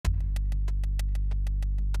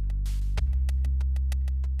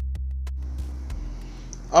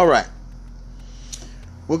All right.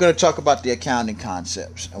 We're going to talk about the accounting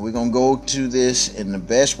concepts, and we're going to go to this in the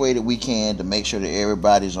best way that we can to make sure that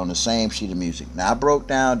everybody's on the same sheet of music. Now, I broke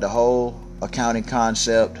down the whole accounting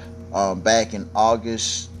concept back in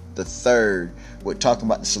August the 3rd. We're talking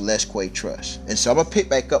about the Celeste Trust. And so I'm going to pick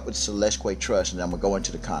back up with the Celeste Trust, and then I'm going to go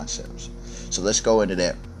into the concepts. So let's go into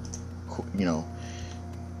that,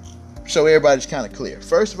 so everybody's kind of clear.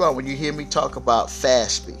 First of all, when you hear me talk about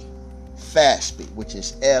FASB, which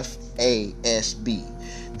is FASB,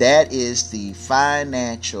 that is the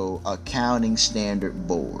Financial Accounting Standard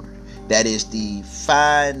Board. That is the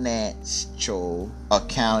Financial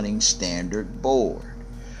Accounting Standard Board.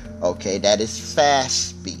 Okay, that is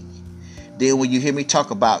FASB. Then when you hear me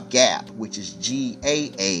talk about GAAP, which is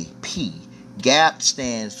GAAP, GAAP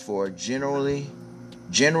stands for Generally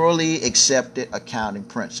Accepted Accounting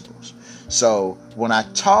Principles. So when I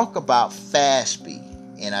talk about FASB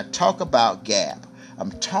and I talk about GAAP,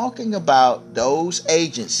 I'm talking about those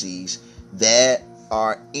agencies that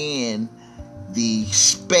are in the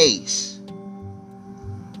space,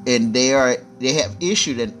 and they have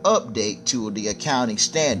issued an update to the accounting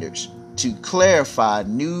standards to clarify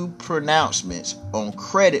new pronouncements on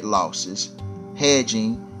credit losses,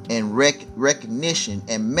 hedging, and recognition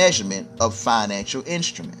and measurement of financial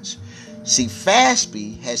instruments. See,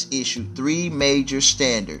 FASB has issued 3 major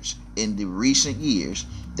standards in the recent years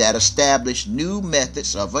that establish new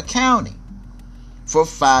methods of accounting for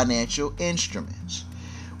financial instruments.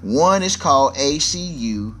 One is called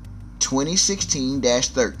ACU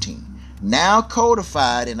 2016-13, now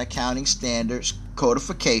codified in Accounting Standards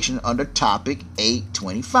Codification under Topic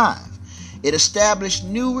 825. It established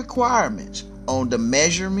new requirements on the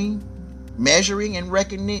measuring and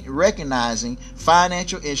recognizing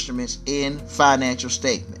financial instruments in financial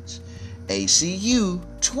statements. ACU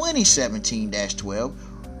 2017-12,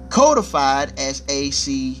 codified as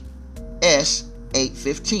ACS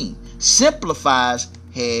 815, simplifies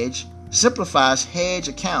hedge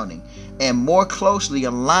accounting and more closely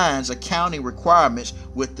aligns accounting requirements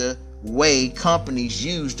with the way companies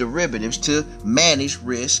use derivatives to manage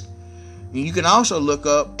risk. And you can also look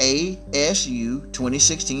up ASU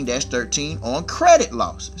 2016-13 on credit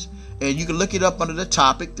losses, and you can look it up under the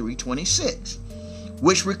topic 326,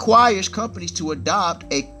 which requires companies to adopt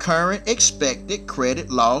a current expected credit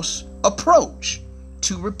loss approach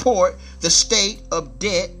to report the state of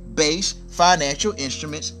debt-based financial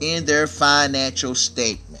instruments in their financial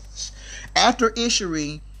statements. After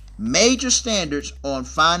issuing major standards on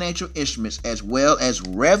financial instruments as well as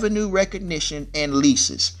revenue recognition and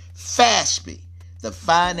leases, FASB, the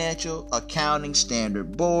Financial Accounting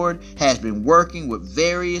Standard Board, has been working with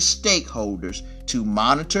various stakeholders to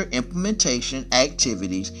monitor implementation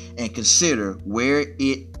activities and consider where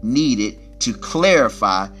it needed to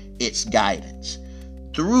clarify its guidance.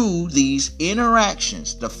 Through these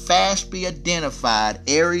interactions, the FASB identified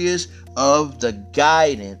areas of the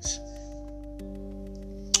guidance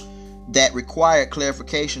that required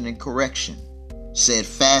clarification and correction, said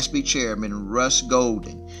FASB Chairman Russ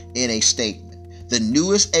Golden in a statement. The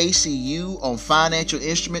newest ACU on financial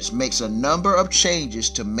instruments makes a number of changes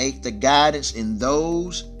to make the guidance in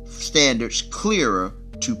those standards clearer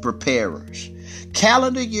to preparers.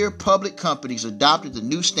 Calendar year public companies adopted the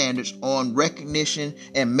new standards on recognition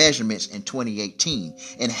and measurements in 2018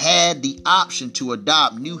 and had the option to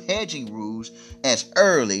adopt new hedging rules as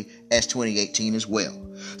early as 2018 as well.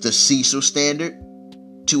 The CECL standard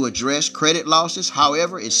to address credit losses,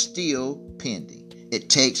 however, is still pending. It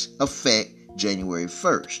takes effect January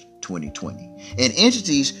 1st, 2020. And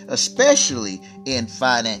entities, especially in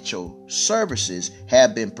financial services,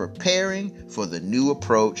 have been preparing for the new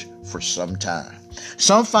approach for some time.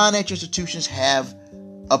 Some financial institutions have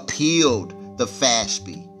appealed the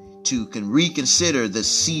FASB to reconsider the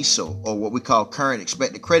CECL, or what we call current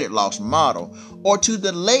expected credit loss model, or to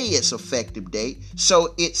delay its effective date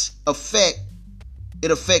so it affects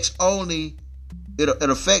on the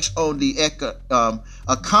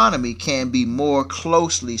economy can be more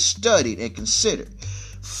closely studied and considered.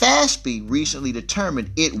 FASB recently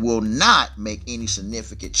determined it will not make any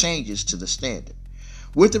significant changes to the standard.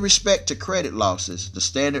 With respect to credit losses, the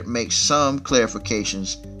standard makes some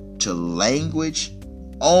clarifications to language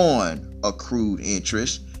on accrued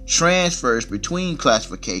interest, transfers between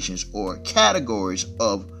classifications or categories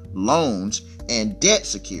of loans and debt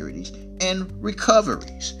securities, and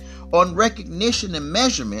recoveries. On recognition and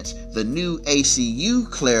measurements, the new ACU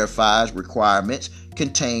clarifies requirements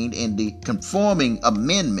contained in the conforming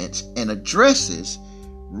amendments and addresses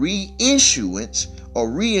reinsurance or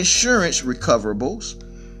reinsurance recoverables,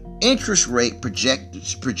 interest rate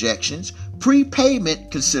projections,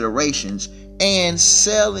 prepayment considerations, and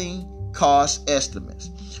selling cost estimates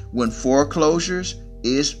when foreclosures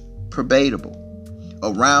is probatable.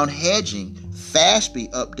 Around hedging,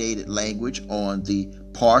 FASB updated language on the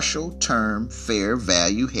partial term fair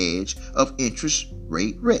value hedge of interest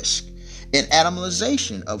rate risk, and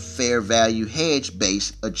atomization of fair value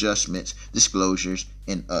hedge-based adjustments, disclosures,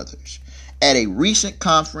 and others. At a recent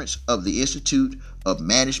conference of the Institute of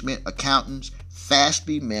Management Accountants,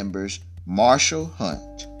 FASB members Marshall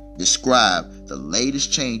Hunt described the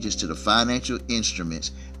latest changes to the financial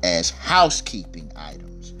instruments as housekeeping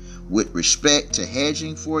items. With respect to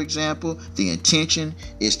hedging, for example, the intention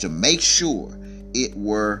is to make sure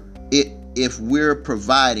if we're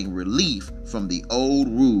providing relief from the old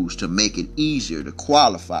rules to make it easier to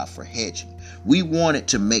qualify for hedging. We wanted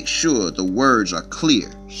to make sure the words are clear,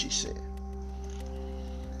 she said.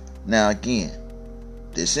 Now again,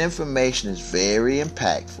 this information is very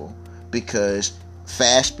impactful because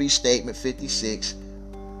FASB Statement 56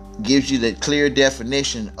 gives you the clear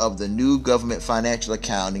definition of the new government financial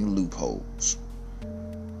accounting loopholes.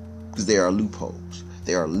 Because there are loopholes.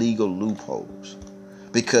 There are legal loopholes.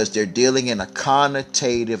 Because they're dealing in a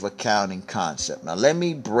connotative accounting concept. Now let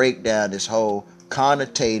me break down this whole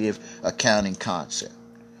connotative accounting concept.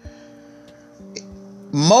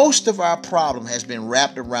 Most of our problem has been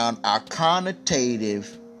wrapped around our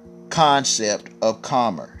connotative concept of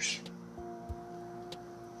commerce.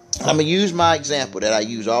 I'm going to use my example that I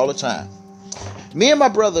use all the time. Me and my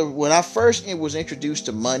brother, when I first was introduced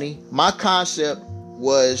to money, my concept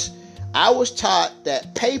was I was taught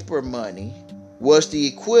that paper money was the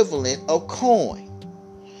equivalent of coin.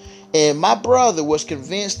 And my brother was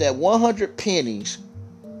convinced that 100 pennies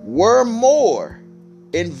were more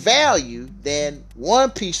in value than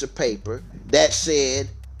one piece of paper that said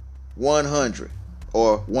 100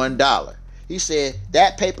 or $1. He said,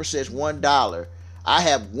 that paper says $1. I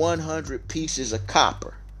have 100 pieces of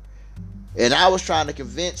copper. And I was trying to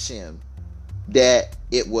convince him that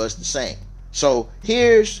it was the same. So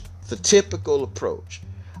here's the typical approach.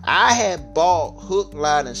 I had bought hook,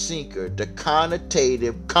 line, and sinker the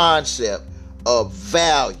connotative concept of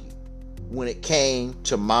value when it came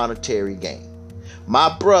to monetary gain.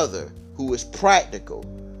 My brother, who is practical,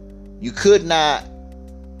 you could not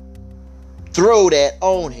throw that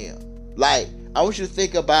on him. Like, I want you to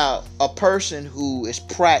think about a person who is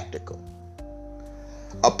practical.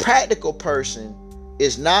 A practical person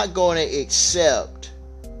is not going to accept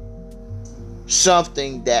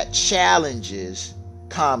something that challenges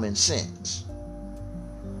common sense.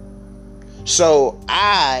 So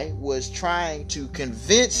I was trying to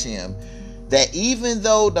convince him that even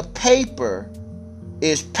though the paper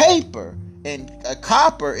is paper and a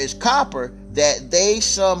copper is copper, that they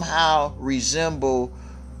somehow resemble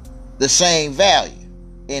the same value.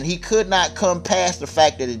 And he could not come past the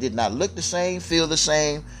fact that it did not look the same, feel the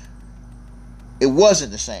same. It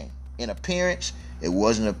wasn't the same in appearance. It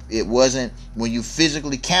wasn't when you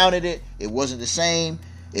physically counted it, it wasn't the same.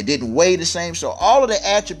 It didn't weigh the same. So all of the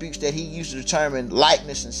attributes that he used to determine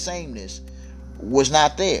likeness and sameness was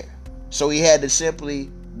not there. So he had to simply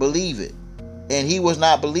believe it. And he was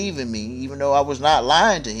not believing me, even though I was not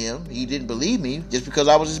lying to him. He didn't believe me just because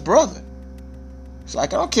I was his brother. It's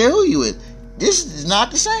like, I don't care who you is. This is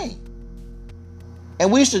not the same.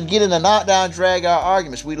 And we used to get in a knockdown, drag out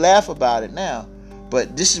arguments. We laugh about it now.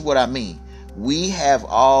 But this is what I mean. We have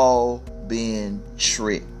all been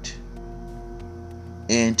tricked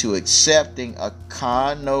into accepting a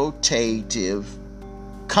connotative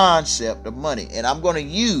concept of money. And I'm going to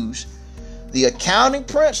use the accounting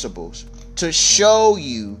principles to show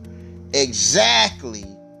you exactly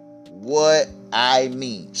what I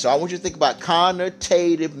mean. So I want you to think about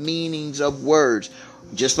connotative meanings of words.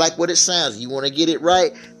 Just like what it sounds. You want to get it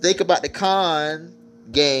right? Think about the con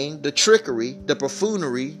game, the trickery, the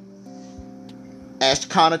buffoonery as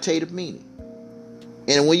connotative meaning.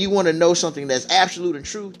 And when you want to know something that's absolute and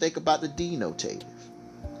true, think about the denotative.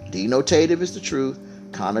 Denotative is the truth.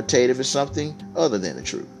 Connotative is something other than the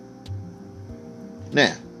truth.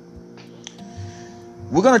 Now,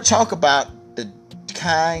 we're going to talk about the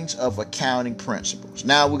kinds of accounting principles.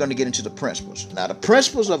 Now we're going to get into the principles. Now, the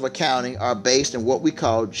principles of accounting are based on what we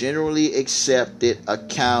call generally accepted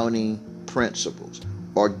accounting principles,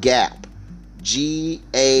 or GAAP.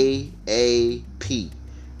 GAAP.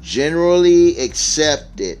 Generally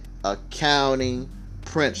accepted accounting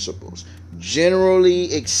principles.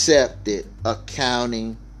 Generally accepted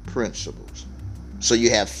accounting principles. So you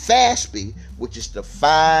have FASB, which is the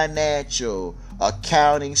Financial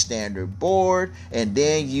Accounting Standard Board, and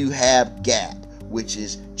then you have GAAP, which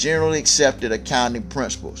is Generally Accepted Accounting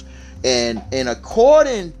Principles. And in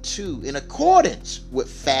accordance with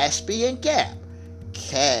FASB and GAAP,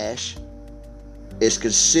 cash is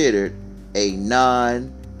considered a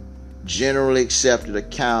non-generally accepted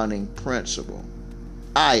accounting principle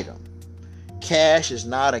item. Cash is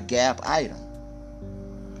not a GAAP item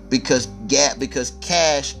because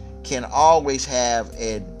cash can always have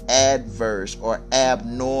an adverse or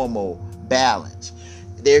abnormal balance.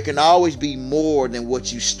 There can always be more than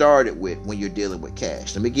what you started with when you're dealing with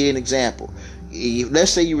cash. Let me give you an example.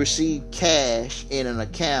 Let's say you receive cash in an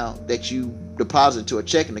account that you deposit to a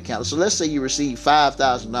checking account. So let's say you receive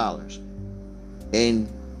 $5,000 and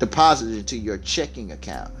deposit it into your checking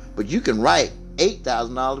account. But you can write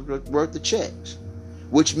 $8,000 worth of checks,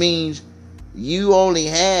 which means you only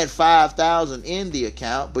had $5,000 in the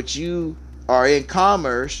account, but you are in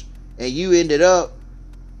commerce and you ended up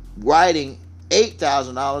writing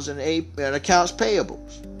 $8,000 in accounts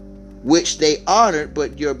payables, which they honored,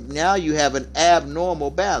 but now you have an abnormal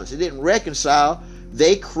balance. It didn't reconcile.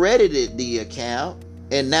 They credited the account,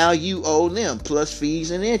 and now you owe them plus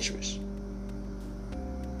fees and interest.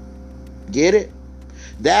 Get it?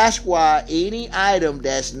 That's why any item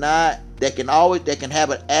that can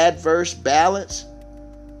have an adverse balance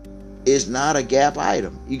is not a GAAP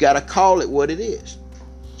item. You got to call it what it is.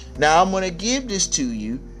 Now I'm going to give this to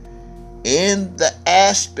you in the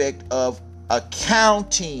aspect of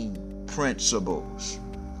accounting principles.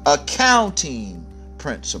 Accounting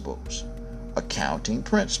principles.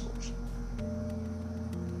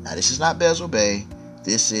 Now this is not Bezel Bay.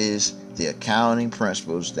 This is the accounting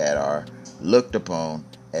principles that are looked upon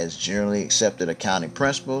as generally accepted accounting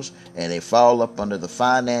principles, and they fall up under the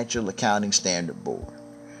Financial Accounting Standard Board.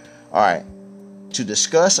 All right. To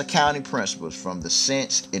discuss accounting principles from the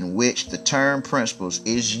sense in which the term principles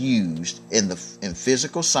is used in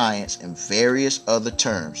physical science and various other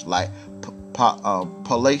terms like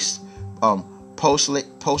postulates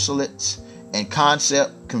and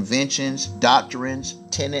concept, conventions, doctrines,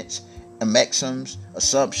 tenets, maxims,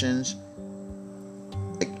 assumptions,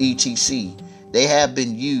 etc. They have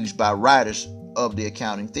been used by writers of the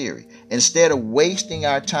accounting theory. Instead of wasting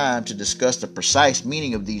our time to discuss the precise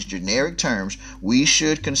meaning of these generic terms, we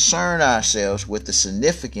should concern ourselves with the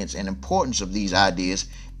significance and importance of these ideas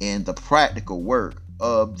in the practical work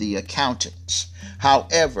of the accountants.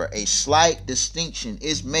 However, a slight distinction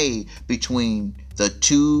is made between the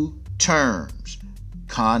two terms,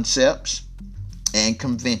 concepts and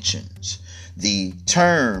conventions. The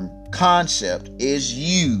term concept is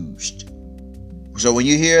used. So when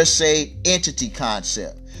you hear us say entity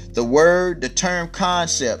concept, the term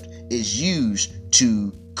concept is used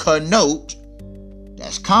to connote,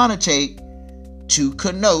 that's connotate, to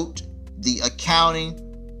connote the accounting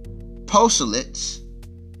postulates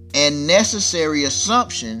and necessary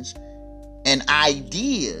assumptions and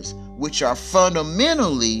ideas which are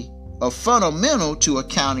fundamental to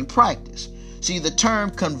accounting practice. See, the term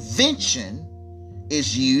convention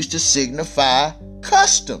is used to signify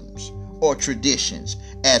customs or traditions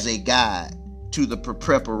as a guide to the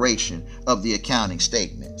preparation of the accounting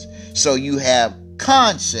statements. So you have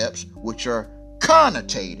concepts, which are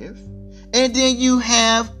connotative, and then you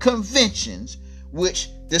have conventions, which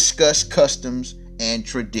discuss customs and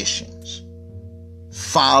traditions.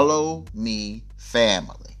 Follow me,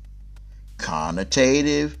 family.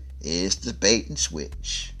 Connotative is the bait and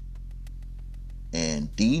switch, and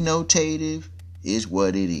denotative is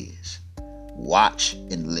what it is. Watch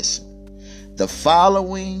and listen. The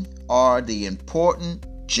following are the important,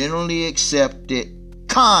 generally accepted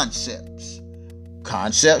concepts.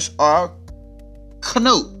 Concepts are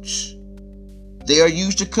connotes. They are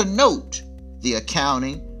used to connote the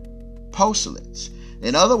accounting postulates.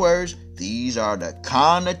 In other words, these are the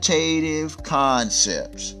connotative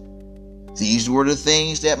concepts. These were the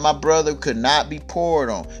things that my brother could not be poured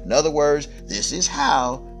on. In other words, this is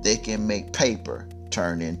how they can make paper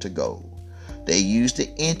turn into gold. They use the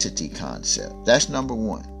entity concept. That's number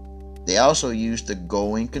one. They also use the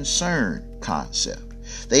going concern concept.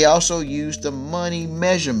 They also use the money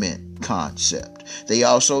measurement concept. They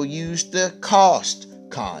also use the cost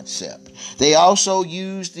concept. They also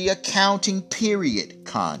use the accounting period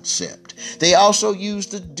concept. They also use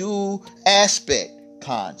the dual aspect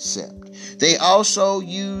concept. They also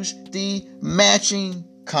use the matching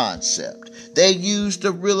concept. They use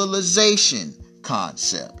the realization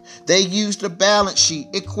concept. They use the balance sheet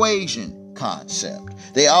equation concept.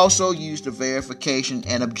 They also use the verification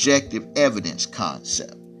and objective evidence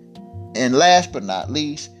concept. And last but not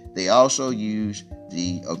least, they also use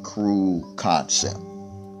the accrual concept.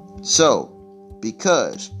 So,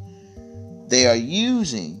 because they are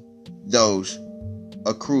using those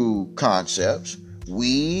accrual concepts,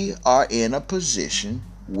 we are in a position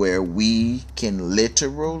where we can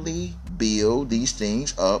literally build these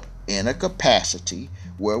things up in a capacity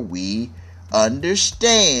where we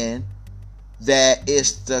understand that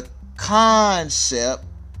it's the concept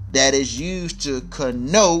that is used to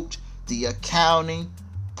connote the accounting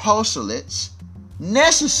postulates,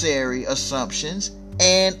 necessary assumptions,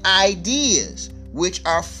 and ideas which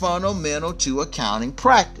are fundamental to accounting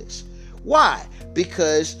practice. Why?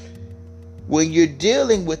 Because when you're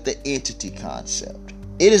dealing with the entity concept,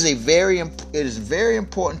 it is very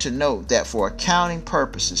important to note that for accounting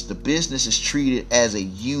purposes, the business is treated as a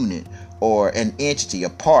unit or an entity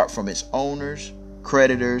apart from its owners,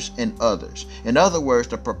 creditors, and others. In other words,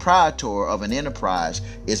 the proprietor of an enterprise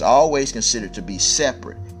is always considered to be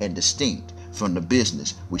separate and distinct from the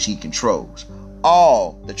business which he controls.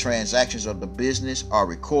 All the transactions of the business are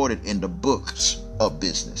recorded in the books of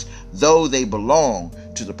business, though they belong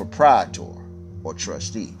to the proprietor or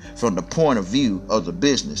trustee from the point of view of the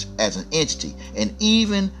business as an entity, and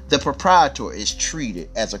even the proprietor is treated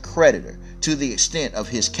as a creditor to the extent of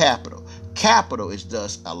his capital. Capital is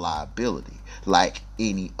thus a liability like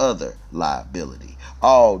any other liability,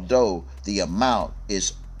 although the amount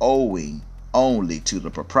is owing only to the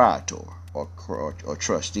proprietor or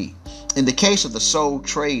trustee. In the case of the sole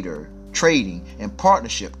trading and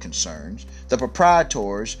partnership concerns, the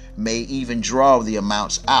proprietors may even draw the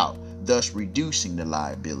amounts out, thus reducing the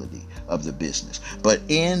liability of the business. But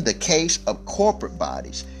in the case of corporate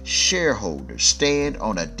bodies, shareholders stand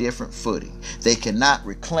on a different footing. They cannot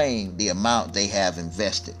reclaim the amount they have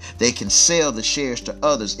invested. They can sell the shares to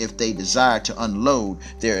others if they desire to unload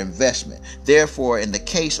their investment. Therefore, in the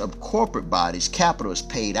case of corporate bodies, capital is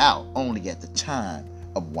paid out only at the time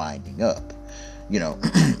of winding up.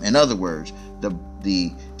 In other words,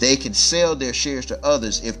 they can sell their shares to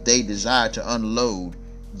others if they desire to unload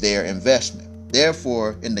their investment.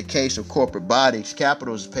 Therefore, in the case of corporate bodies,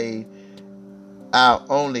 capital is paid out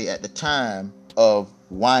only at the time of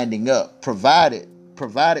winding up, provided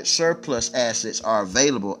surplus assets are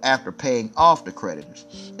available after paying off the creditors.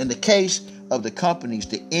 In the case of the companies,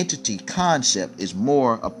 the entity concept is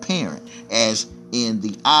more apparent, as in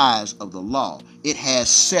the eyes of the law, it has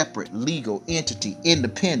separate legal entity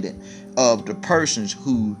independent of the persons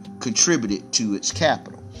who contributed to its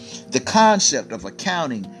capital. The concept of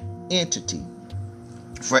accounting entity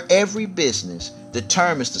for every business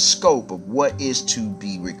determines the scope of what is to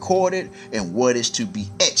be recorded and what is to be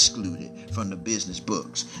excluded from the business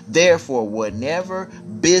books. Therefore, whenever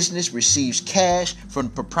business receives cash from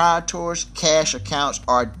proprietors, cash accounts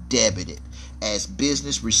are debited. As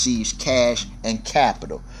business receives cash and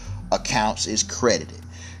capital accounts is credited.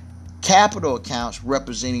 Capital accounts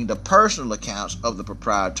representing the personal accounts of the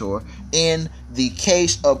proprietor. In the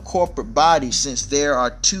case of corporate bodies, since there are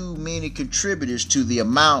too many contributors to the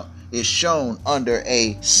amount, is shown under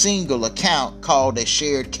a single account called a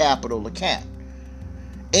shared capital account.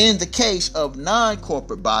 In the case of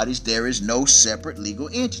non-corporate bodies, there is no separate legal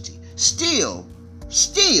entity. Still,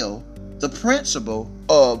 the principle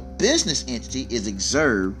of business entity is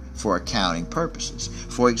observed for accounting purposes.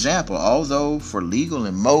 For example, although for legal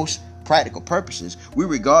and most practical purposes, we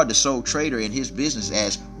regard the sole trader and his business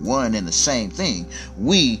as one and the same thing,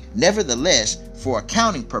 we, nevertheless, for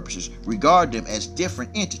accounting purposes, regard them as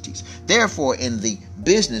different entities. Therefore, in the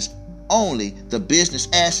business only, the business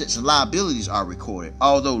assets and liabilities are recorded,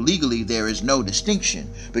 although legally there is no distinction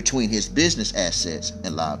between his business assets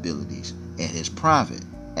and liabilities and his private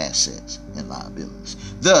assets and liabilities.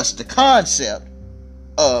 Thus, the concept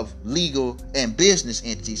of legal and business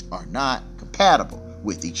entities are not compatible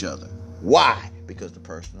with each other. Why? Because the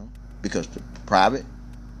private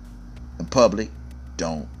and public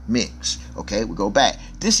don't mix. Okay, we go back.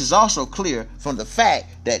 This is also clear from the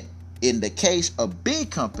fact that in the case of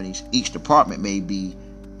big companies, each department may be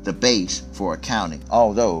the base for accounting,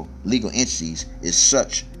 although legal entities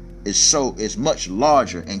is much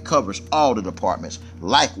larger and covers all the departments.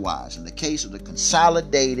 Likewise, in the case of the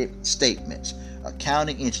consolidated statements,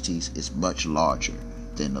 accounting entities is much larger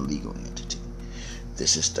than the legal entity.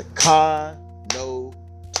 This is the connotative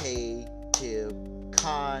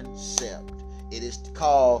concept. It is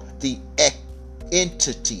called the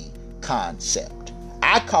entity concept.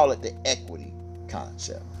 I call it the equity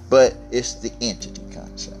concept, but it's the entity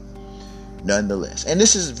concept nonetheless. And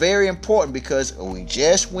this is very important because we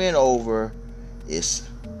just went over it's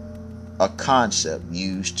a concept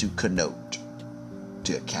used to connote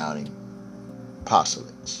to accounting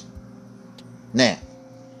postulates. Now,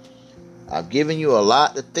 I've given you a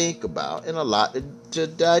lot to think about and a lot to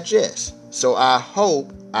digest. So I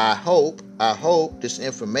hope this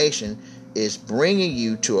information is bringing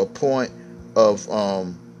you to a point of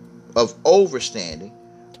understanding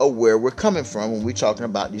of where we're coming from when we're talking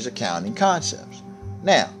about these accounting concepts.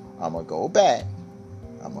 Now, I'm gonna go back,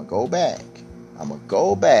 and I'm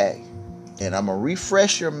gonna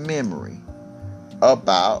refresh your memory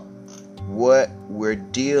about what we're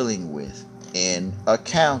dealing with in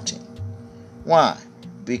accounting. Why?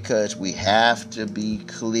 Because we have to be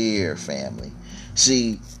clear, family.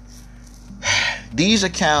 See, these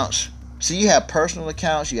accounts, you have personal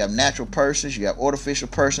accounts, you have natural persons, you have artificial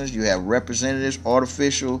persons, you have representatives,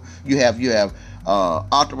 artificial, you have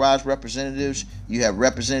authorized representatives, you have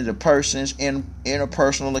representative persons,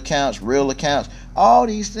 interpersonal accounts, real accounts, all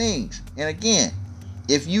these things. And again,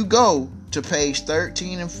 if you go to page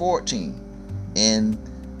 13 and 14 in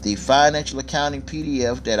the financial accounting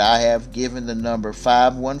PDF that I have given the number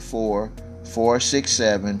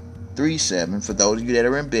 514-467-37, for those of you that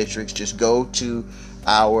are in Bittrex, just go to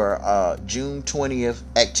our June 20th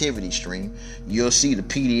activity stream. You'll see the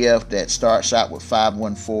PDF that starts out with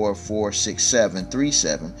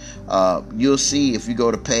 514-467-37. You'll see if you go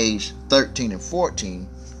to page 13 and 14,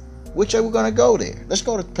 which are we going to go there? Let's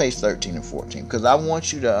go to page 13 and 14 because I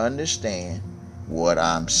want you to understand what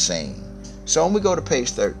I'm saying. So when we go to page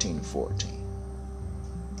 13 and 14,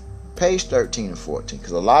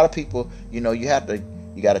 because a lot of people, you got to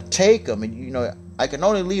take them, and I can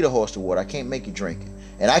only lead a horse to water. I can't make you drink it,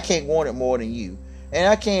 and I can't want it more than you, and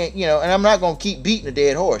I can't, and I'm not going to keep beating a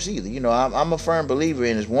dead horse either. I'm a firm believer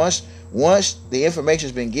in this. Once the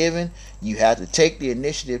information's been given, you have to take the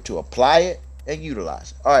initiative to apply it and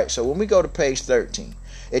utilize it. All right. So when we go to page 13,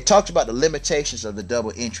 it talks about the limitations of the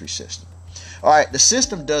double entry system. All right, the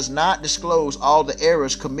system does not disclose all the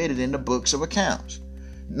errors committed in the books of accounts.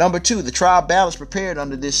 Number 2, the trial balance prepared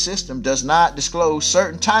under this system does not disclose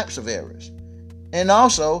certain types of errors. And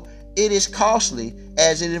also, it is costly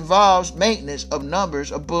as it involves maintenance of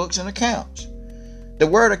numbers of books and accounts. The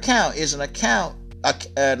word account is an account.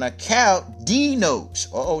 An account denotes.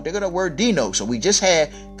 They got the word denote. So we just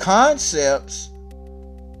had concepts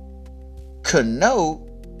connote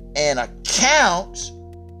and accounts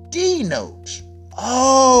denotes.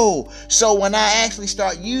 So when I actually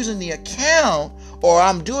start using the account or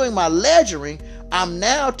I'm doing my ledgering, I'm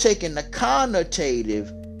now taking the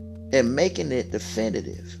connotative and making it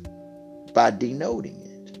definitive by denoting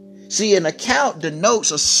it. See, an account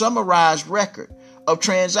denotes a summarized record of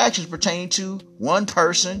transactions pertaining to one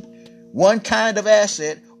person, one kind of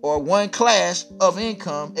asset, or one class of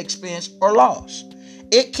income, expense, or loss.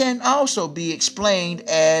 It can also be explained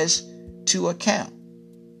as to account.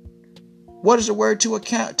 What does the word to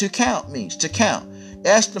account? To count means to count.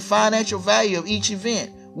 That's the financial value of each event,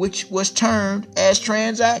 which was termed as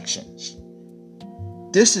transactions.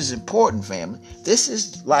 This is important, family. This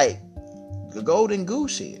is like the golden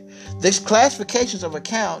goose here. These classifications of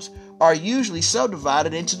accounts are usually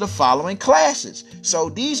subdivided into the following classes. So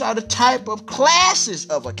these are the type of classes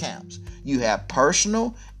of accounts. You have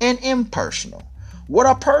personal and impersonal. What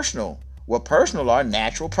are personal? Well, personal are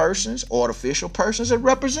natural persons, artificial persons, and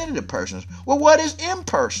representative persons. Well, what is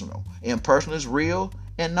impersonal? Impersonal is real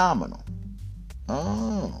and nominal.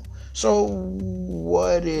 So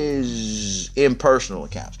what is impersonal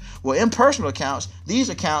accounts? Well, impersonal accounts, these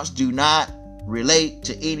accounts do not relate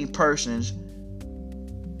to any persons,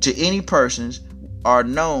 are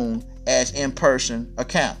known as in-person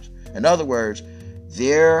accounts. In other words,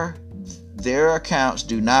 their accounts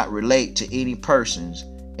do not relate to any persons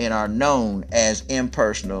and are known as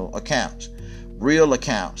impersonal accounts. Real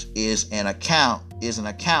accounts is an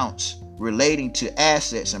accounts relating to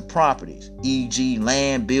assets and properties, e.g.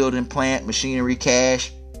 land, building, plant, machinery,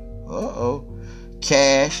 cash.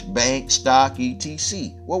 Cash, bank, stock,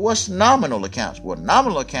 etc. Well, what's nominal accounts? Well,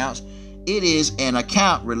 nominal accounts, it is an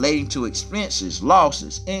account relating to expenses,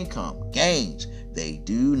 losses, income, gains. They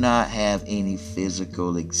do not have any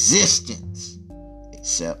physical existence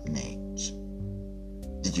except names.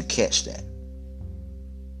 Did you catch that?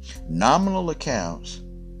 Nominal accounts,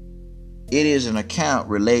 it is an account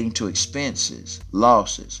relating to expenses,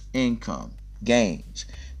 losses, income, gains.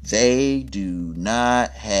 They do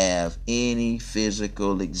not have any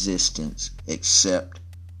physical existence except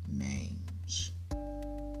names.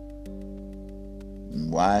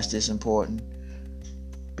 Why is this important?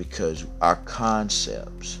 Because our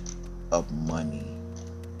concepts of money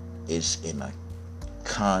is in a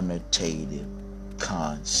connotative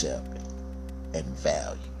concept and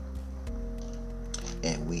value.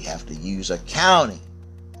 And we have to use accounting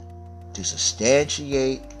to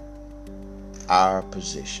substantiate our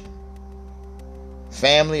position.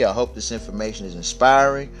 Family, I hope this information is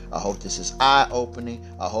inspiring. I hope this is eye-opening.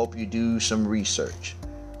 I hope you do some research.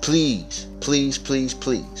 Please, please, please,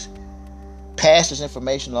 please Pass this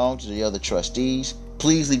information along to the other trustees.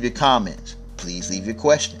 Please leave your comments. Please leave your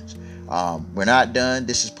questions. We're not done.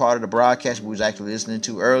 This is part of the broadcast we was actually listening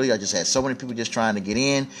to earlier. I just had so many people just trying to get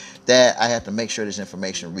in that I have to make sure this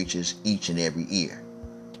information reaches each and every ear.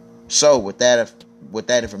 So with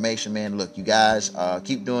that information, man, look, you guys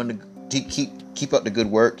keep up the good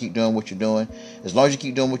work. Keep doing what you're doing. As long as you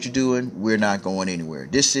keep doing what you're doing, we're not going anywhere.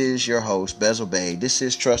 This is your host, Bezel Bay. This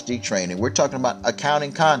is Trustee Training. We're talking about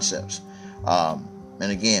accounting concepts.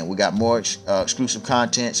 And again, we got more exclusive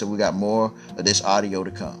content, so we got more of this audio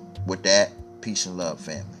to come. With that, peace and love,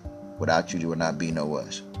 family. Without you, there would not be no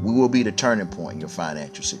us. We will be the turning point in your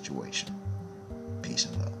financial situation. Peace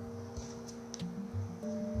and love.